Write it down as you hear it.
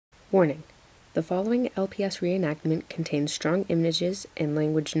Warning: the following LPS reenactment contains strong images and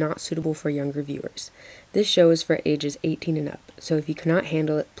language not suitable for younger viewers. This show is for ages 18 and up, so if you cannot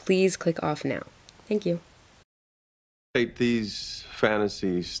handle it, please click off now. Thank you. These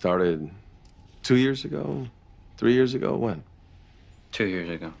fantasies started 2 years ago? 3 years ago? When? 2 years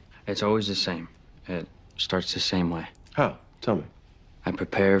ago. It's always the same. It starts the same way. How? Tell me. I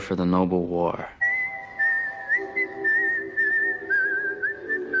prepare for the noble war.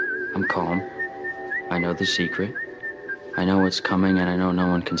 I'm calm. I know the secret. I know what's coming, and I know no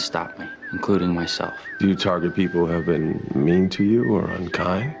one can stop me, including myself. Do you target people who have been mean to you or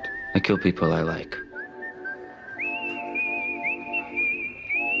unkind? I kill people I like.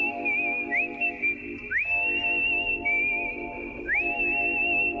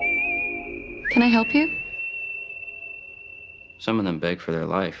 Can I help you? Some of them beg for their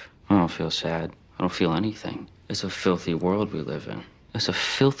life. I don't feel sad. I don't feel anything. It's a filthy world we live in. It's a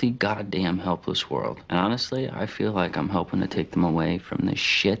filthy, goddamn helpless world. And honestly, I feel like I'm helping to take them away from the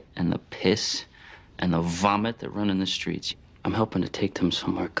shit and the piss and the vomit that run in the streets. I'm helping to take them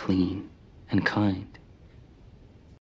somewhere clean and kind.